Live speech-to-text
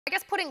I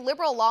guess putting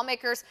liberal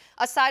lawmakers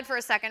aside for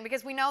a second,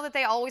 because we know that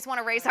they always want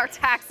to raise our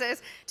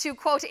taxes to,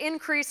 quote,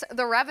 increase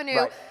the revenue.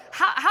 Right.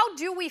 How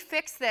do we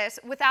fix this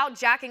without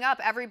jacking up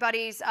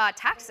everybody's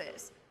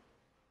taxes?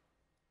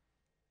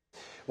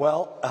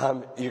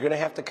 Well, you're going to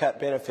have to cut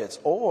benefits,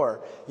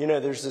 or,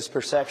 there's this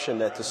perception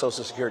that the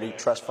Social Security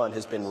Trust Fund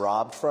has been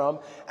robbed from.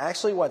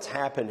 Actually, what's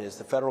happened is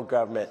the federal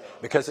government,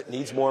 because it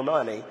needs more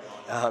money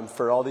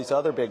for all these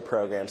other big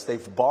programs,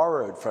 they've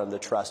borrowed from the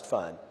trust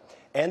fund.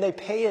 And they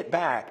pay it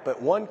back,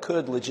 but one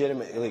could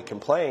legitimately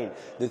complain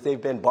that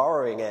they've been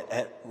borrowing it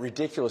at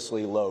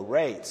ridiculously low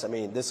rates. I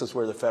mean, this is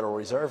where the Federal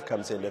Reserve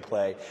comes into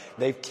play.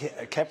 They've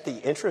kept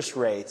the interest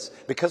rates,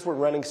 because we're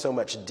running so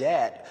much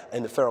debt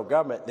in the federal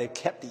government, they've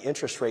kept the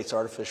interest rates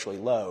artificially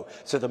low.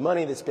 So the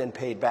money that's been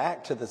paid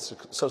back to the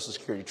Social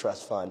Security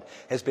Trust Fund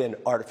has been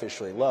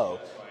artificially low.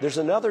 There's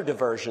another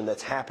diversion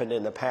that's happened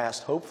in the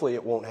past. Hopefully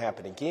it won't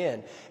happen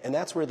again, and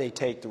that's where they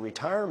take the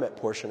retirement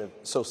portion of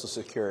Social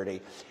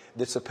Security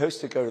that's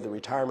supposed to go to the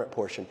retirement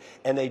portion,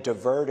 and they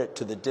divert it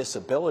to the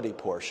disability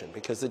portion,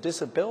 because the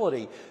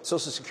disability,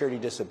 Social Security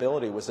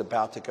disability, was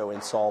about to go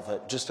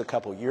insolvent just a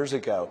couple years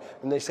ago.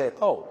 And they said,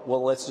 oh,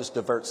 well, let's just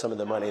divert some of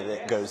the money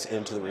that goes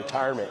into the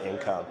retirement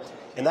income.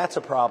 And that's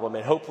a problem,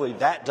 and hopefully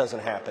that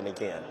doesn't happen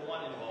again.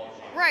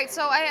 Right.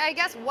 So I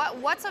guess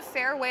what's a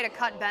fair way to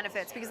cut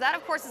benefits? Because that,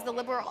 of course, is the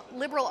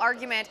liberal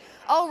argument.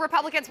 Oh,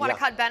 Republicans want to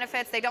cut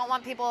benefits. They don't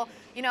want people,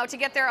 to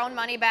get their own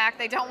money back.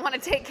 They don't want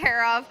to take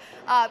care of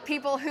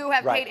people who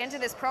have paid into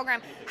this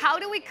program. How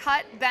do we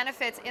cut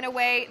benefits in a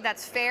way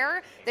that's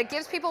fair, that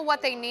gives people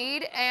what they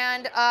need,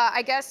 and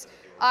I guess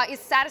is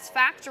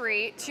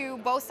satisfactory to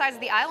both sides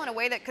of the aisle in a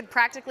way that could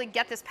practically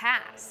get this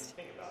passed?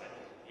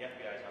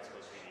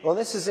 Well,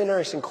 this is an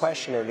interesting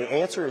question, and the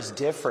answer is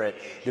different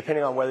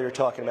depending on whether you're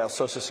talking about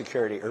Social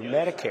Security or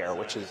Medicare,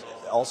 which is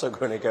also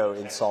going to go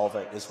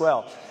insolvent as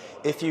well.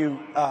 If you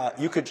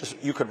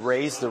could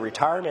raise the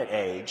retirement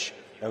age,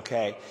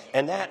 okay,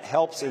 and that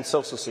helps in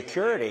Social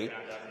Security,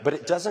 but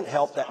it doesn't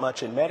help that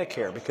much in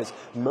Medicare, because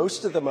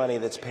most of the money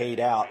that's paid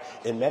out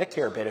in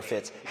Medicare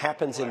benefits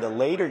happens in the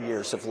later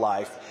years of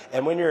life.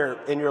 And when you're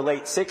in your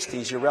late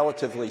 60s, you're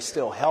relatively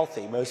still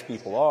healthy. Most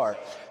people are.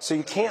 So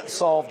you can't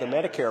solve the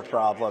Medicare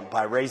problem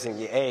by raising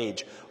the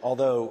age,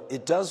 although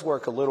it does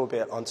work a little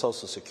bit on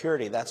Social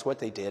Security. That's what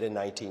they did in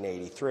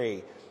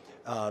 1983.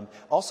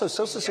 Also,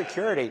 Social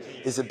Security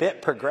is a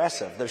bit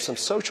progressive. There's some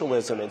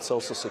socialism in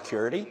Social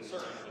Security.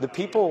 The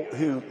people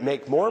who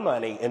make more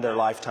money in their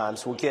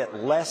lifetimes will get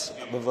less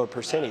of a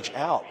percentage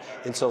out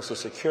in Social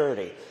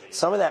Security.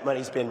 Some of that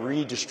money's been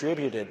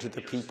redistributed to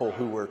the people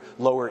who were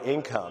lower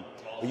income.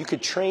 You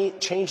could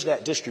change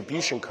that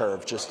distribution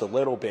curve just a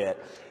little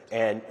bit,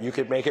 and you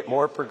could make it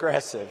more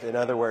progressive. In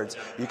other words,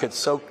 you could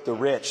soak the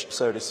rich,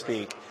 so to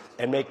speak,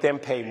 and make them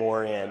pay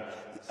more in.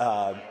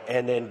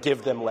 And then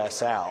give them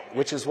less out,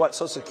 which is what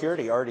Social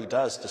Security already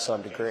does to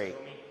some degree.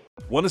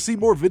 Want to see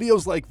more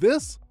videos like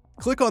this?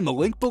 Click on the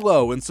link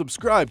below and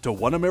subscribe to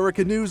One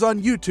American News on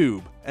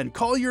YouTube, and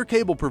call your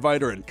cable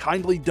provider and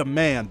kindly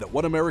demand that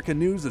One American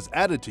News is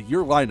added to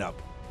your lineup.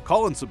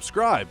 Call and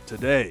subscribe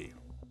today.